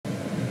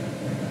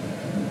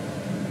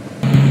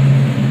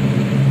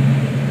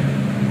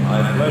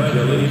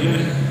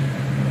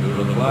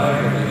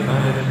flag of the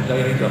United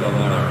States of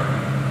America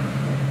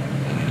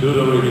and to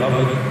the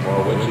republic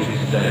for which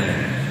it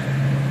stands,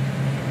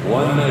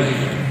 one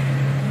nation,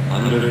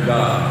 under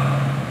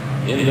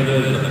God,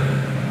 indivisible,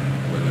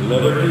 with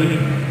liberty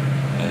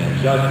and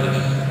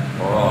justice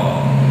for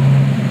all.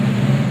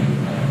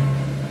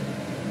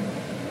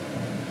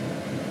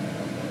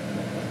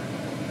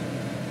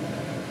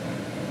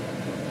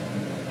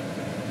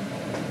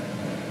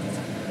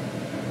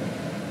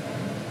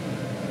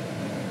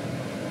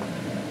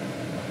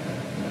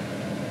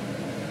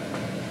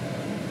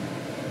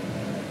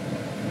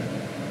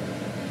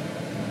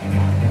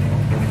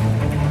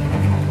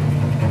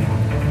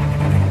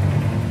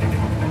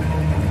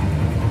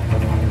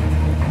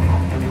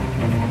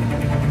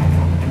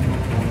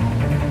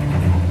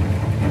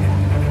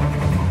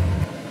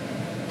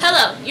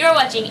 Hello, you're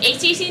watching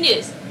HAC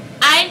News.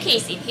 I'm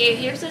Casey.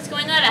 Here's what's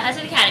going on at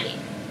Hudson Academy.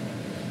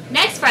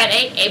 Next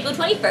Friday, April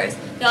 21st,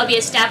 there will be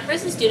a staff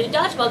versus student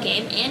dodgeball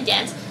game and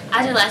dance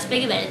as our last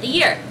big event of the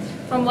year.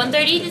 From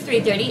 1:30 to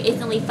 3:30,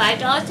 it's only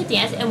 $5 to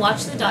dance and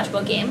watch the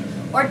dodgeball game,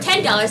 or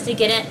 $10 to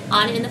get it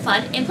on in the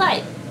fun and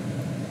play.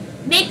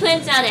 Make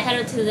plans now to head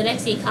on to the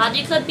next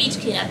Ecology Club Beach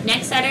Cleanup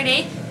next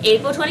Saturday,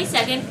 April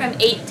 22nd from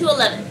 8 to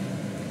 11.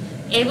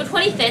 April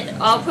 25th,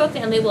 All Pro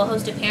Family will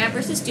host a parent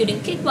versus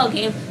student kickball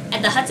game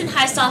at the Hudson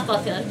High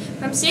softball field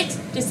from 6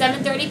 to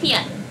 7:30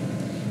 p.m.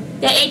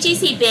 The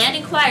HAC Band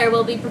and Choir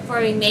will be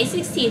performing May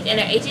 16th in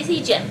our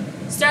HAC gym.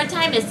 Start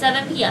time is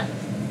 7 p.m.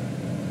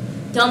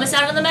 Don't miss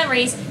out on the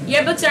memories.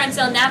 Yearbooks are on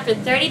sale now for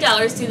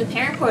 $30 through the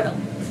parent portal.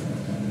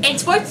 In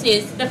sports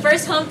news, the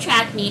first home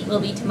track meet will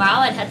be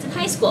tomorrow at Hudson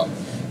High School.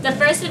 The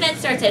first event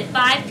starts at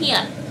 5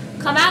 p.m.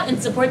 Come out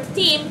and support the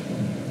team.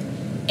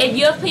 If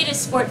you have played a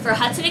sport for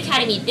Hudson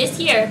Academy this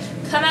year,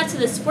 come out to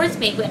the sports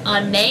banquet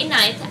on May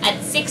 9th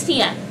at 6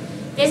 p.m.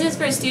 This is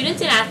for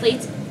students and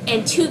athletes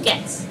and 2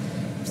 guests.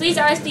 Please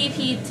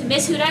RSVP to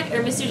Ms. Hudak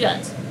or Mr.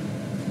 Jones.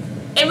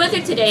 In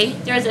weather today,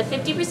 there is a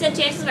 50%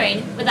 chance of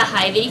rain with a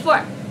high of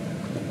 84.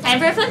 Time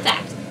for a fun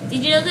fact.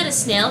 Did you know that a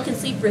snail can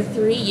sleep for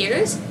 3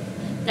 years?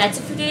 That's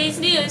it for today's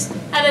news.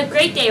 Have a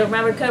great day.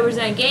 Remember, Cobras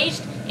are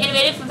engaged,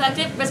 innovative,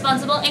 effective,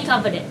 responsible, and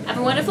confident. Have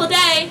a wonderful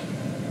day.